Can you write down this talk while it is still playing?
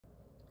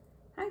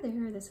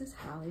there, this is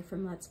Holly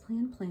from Let's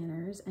Plan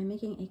Planners. I'm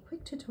making a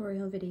quick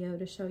tutorial video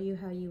to show you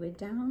how you would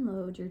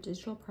download your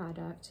digital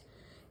product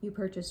you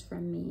purchased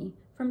from me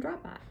from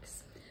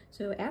Dropbox.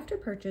 So after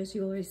purchase,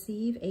 you will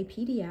receive a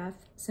PDF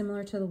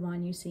similar to the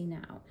one you see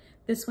now.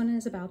 This one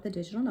is about the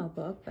digital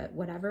notebook, but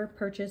whatever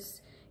purchase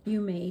you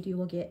made, you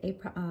will get a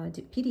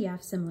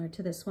PDF similar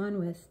to this one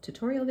with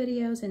tutorial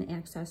videos and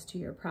access to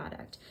your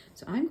product.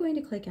 So I'm going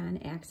to click on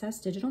Access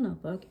Digital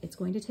Notebook. It's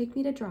going to take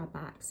me to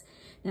Dropbox.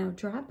 Now,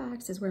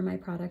 Dropbox is where my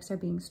products are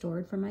being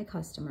stored for my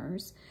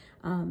customers.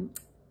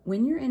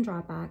 When you're in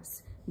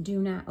Dropbox, do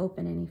not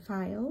open any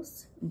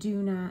files.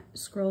 Do not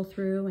scroll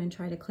through and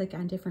try to click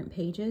on different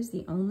pages.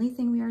 The only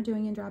thing we are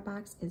doing in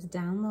Dropbox is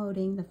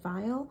downloading the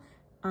file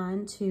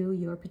onto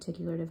your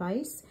particular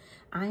device.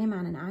 I am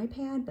on an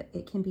iPad, but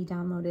it can be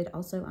downloaded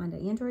also onto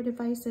Android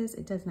devices.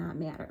 It does not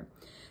matter.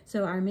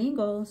 So our main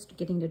goal is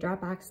getting to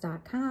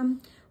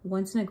dropbox.com.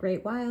 Once in a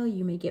great while,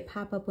 you may get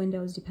pop-up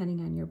windows depending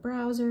on your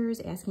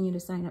browsers, asking you to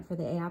sign up for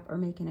the app or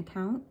make an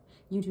account.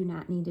 You do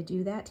not need to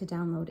do that to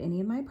download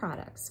any of my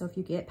products. So if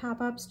you get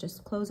pop-ups,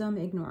 just close them,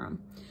 ignore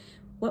them.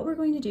 What we're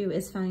going to do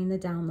is find the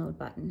download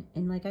button.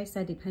 And like I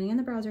said, depending on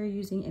the browser you're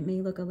using, it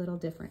may look a little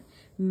different.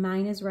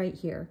 Mine is right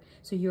here.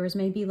 So yours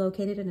may be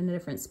located in a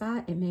different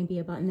spot. It may be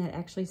a button that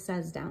actually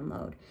says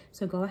download.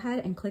 So go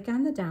ahead and click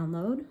on the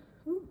download.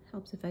 Ooh,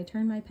 helps if I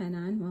turn my pen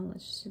on. Well,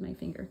 let's just do my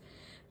finger.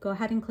 Go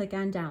ahead and click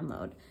on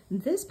download.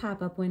 This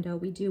pop-up window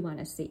we do want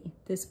to see.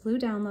 This blue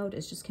download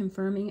is just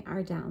confirming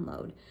our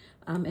download.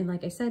 And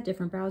like I said,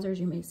 different browsers,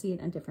 you may see it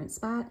in a different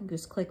spot.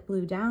 Just click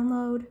blue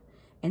download.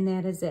 And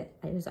that is it.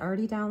 It is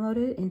already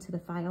downloaded into the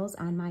files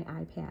on my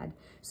iPad.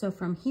 So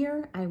from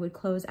here, I would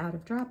close out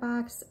of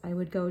Dropbox. I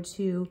would go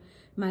to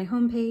my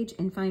homepage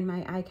and find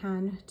my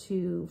icon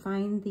to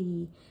find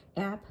the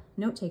app,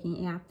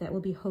 note-taking app that will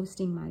be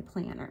hosting my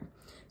planner.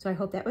 So I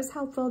hope that was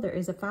helpful. There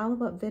is a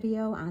follow-up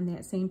video on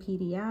that same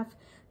PDF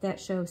that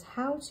shows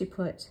how to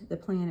put the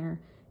planner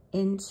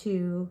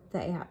into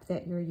the app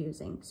that you're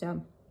using.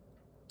 So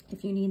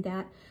if you need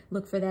that,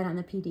 look for that on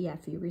the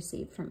PDF you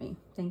received from me.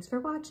 Thanks for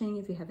watching.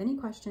 If you have any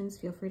questions,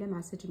 feel free to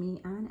message me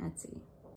on Etsy.